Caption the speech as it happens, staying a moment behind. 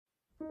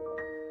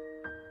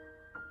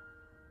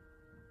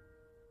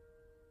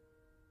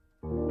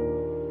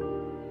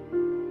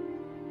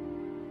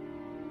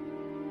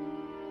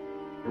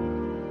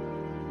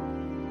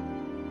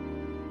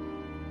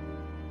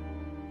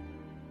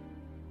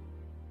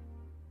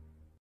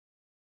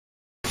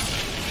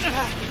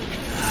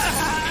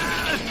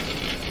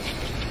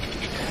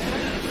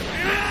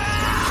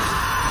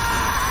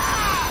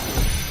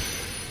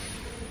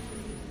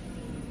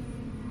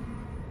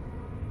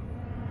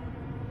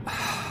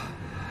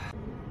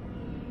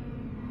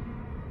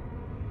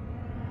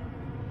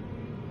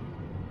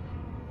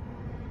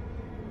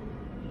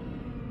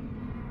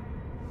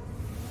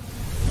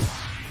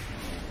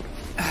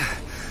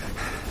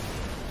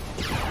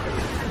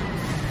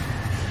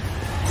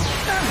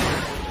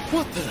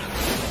What the?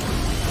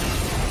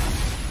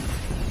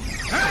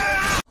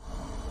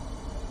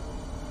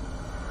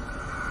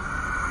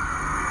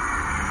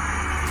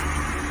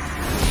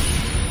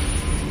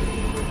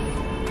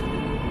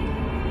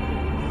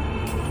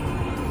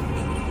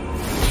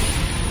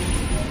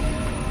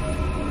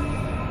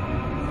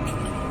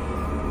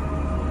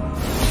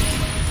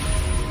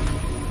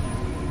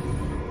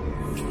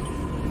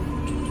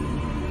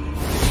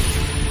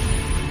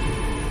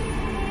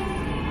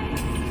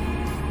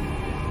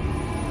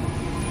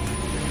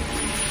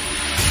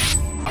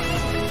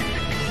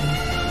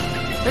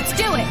 Let's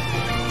do it!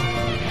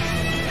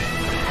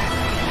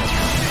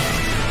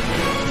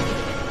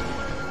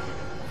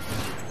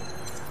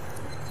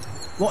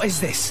 What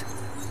is this?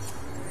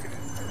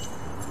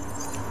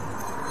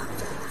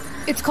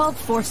 It's called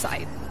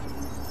foresight.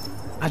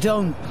 I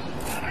don't...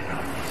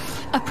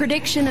 A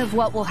prediction of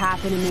what will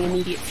happen in the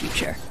immediate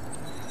future.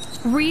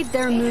 Read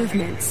their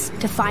movements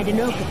to find an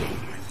opening,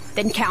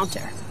 then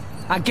counter.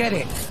 I get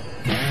it.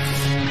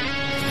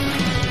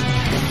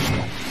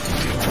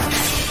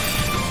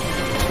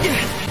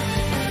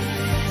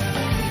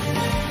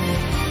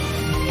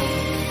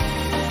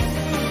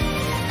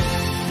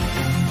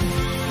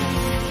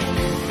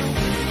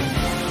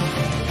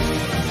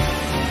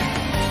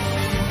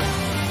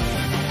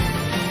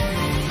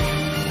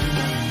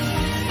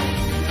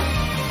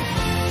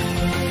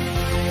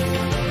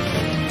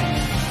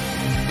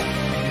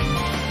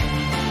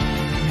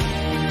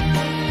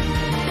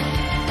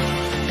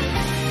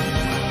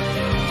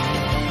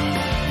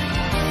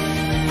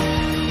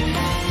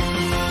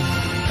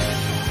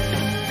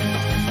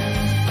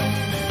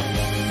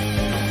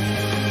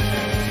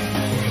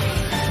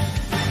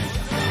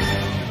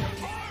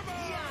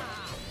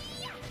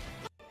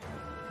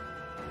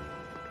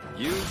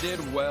 You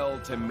did well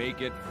to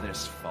make it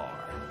this far.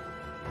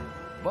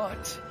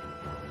 But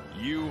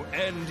you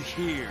end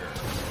here.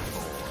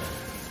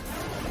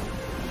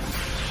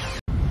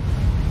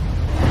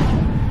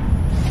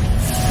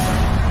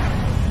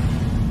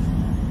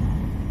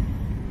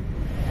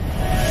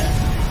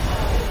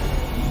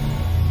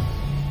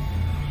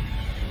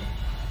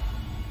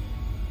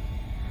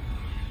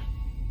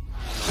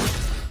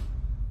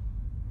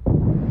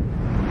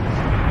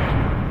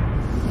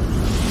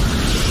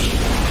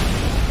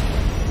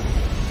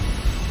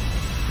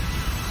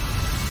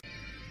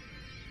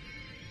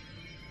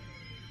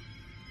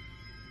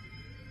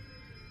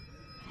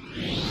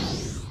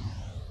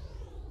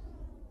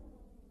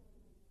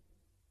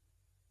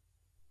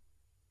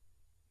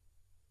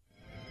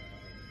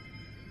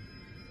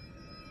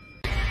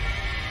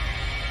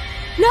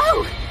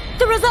 No!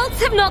 The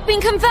results have not been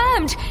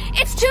confirmed!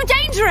 It's too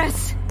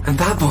dangerous! And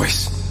that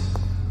voice...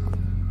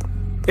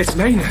 It's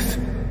Mayneth!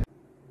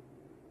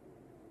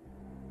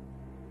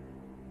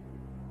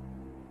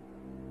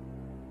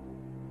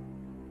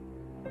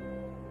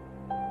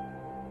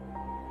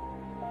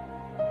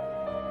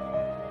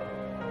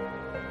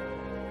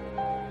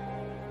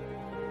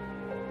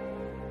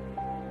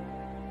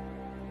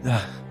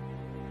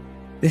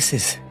 This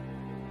is...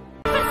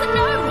 Professor,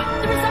 no!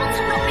 The results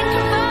have not been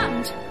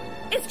confirmed!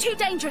 It's too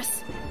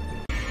dangerous!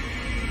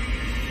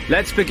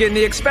 Let's begin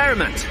the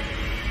experiment.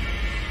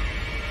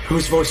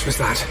 Whose voice was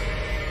that?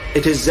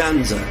 It is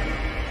Zanza,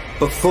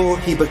 before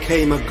he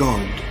became a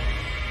god,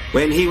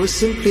 when he was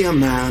simply a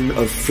man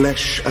of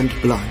flesh and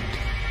blood.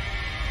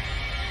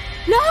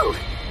 No!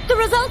 The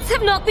results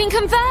have not been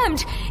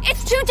confirmed!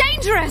 It's too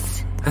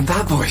dangerous! And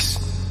that voice...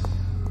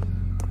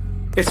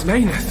 It's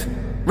Mayneth!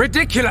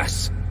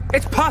 Ridiculous!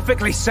 It's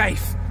perfectly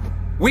safe.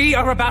 We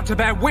are about to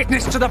bear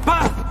witness to the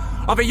birth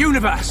of a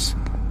universe.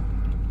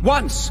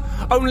 Once,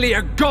 only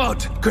a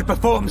god could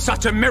perform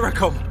such a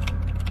miracle.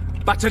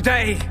 But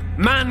today,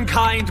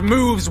 mankind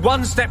moves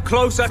one step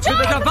closer to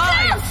the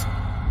divine!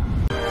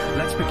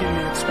 Let's begin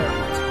the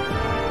experiment.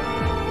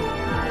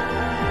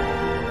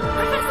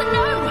 Professor,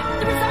 no!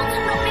 The results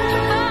have not been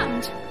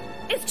confirmed!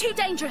 It's too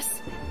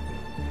dangerous!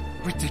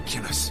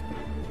 Ridiculous.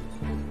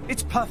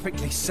 It's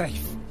perfectly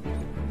safe.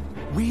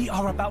 We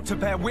are about to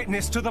bear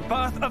witness to the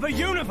birth of a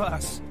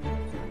universe!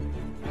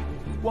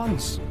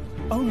 Once,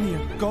 only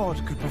a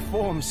god could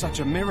perform such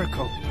a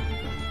miracle.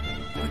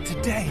 But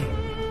today,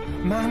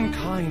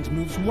 mankind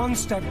moves one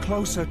step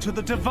closer to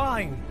the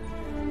divine.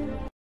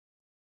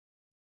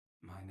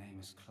 My name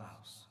is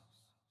Klaus,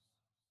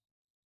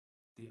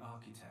 the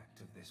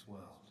architect of this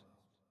world.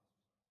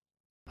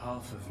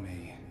 Half of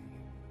me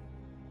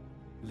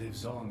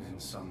lives on in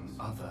some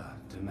other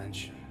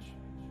dimension,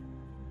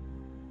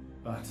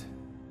 but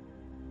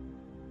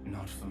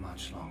not for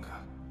much longer.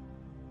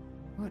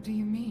 What do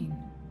you mean?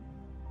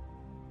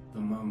 The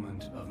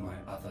moment of my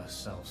other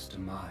self's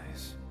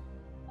demise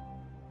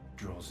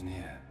draws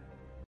near.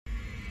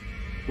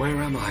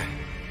 Where am I?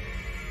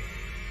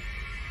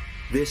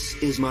 This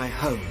is my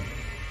home.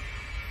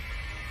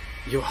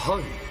 Your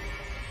home?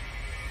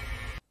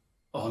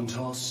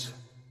 Ontos,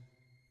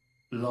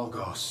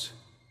 Logos,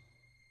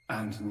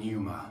 and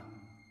Pneuma.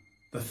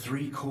 The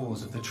three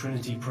cores of the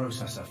Trinity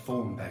Processor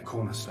formed their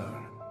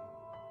cornerstone.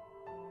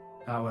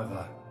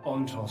 However,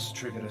 Ontos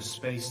triggered a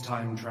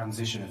space-time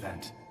transition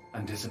event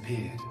and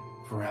disappeared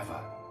forever.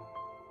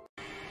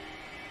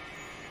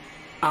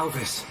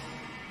 Alvis,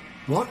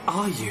 what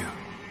are you?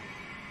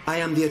 I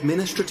am the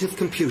administrative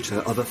computer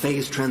of a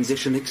phase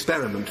transition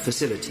experiment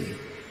facility,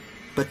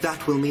 but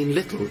that will mean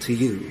little to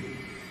you.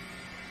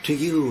 To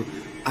you,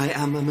 I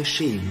am a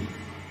machine.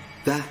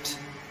 That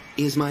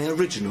is my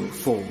original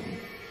form.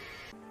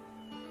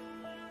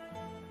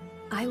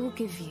 I will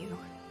give you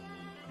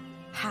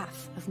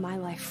half of my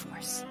life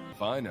force.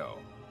 If I know.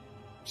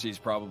 She's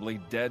probably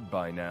dead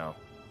by now.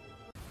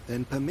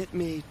 Then permit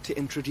me to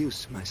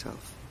introduce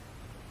myself.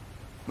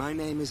 My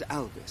name is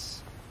Alvis.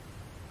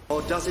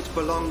 Or does it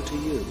belong to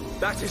you?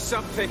 That is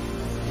something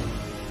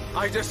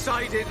I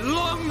decided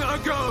long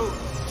ago!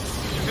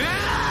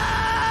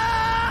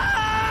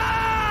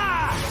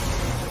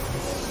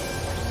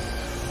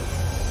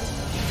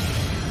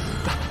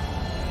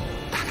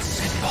 That's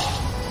simple.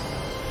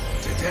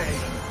 Today,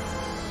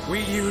 we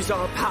use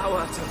our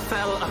power to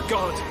fell a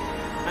god,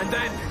 and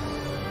then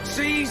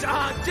seize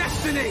our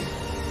destiny!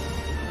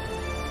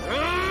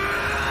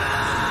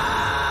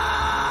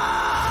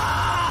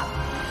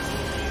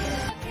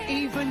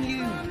 Even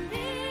you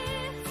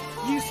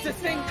used to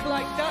think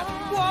like that.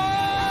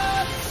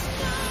 What?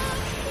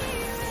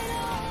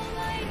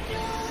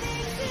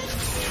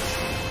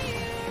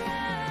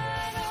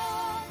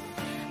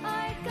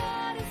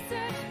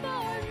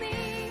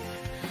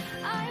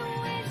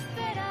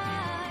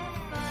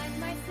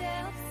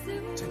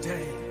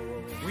 Today,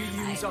 we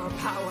use our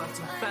power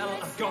to fell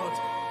a god,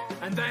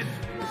 and then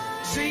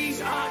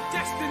seize our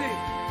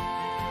destiny!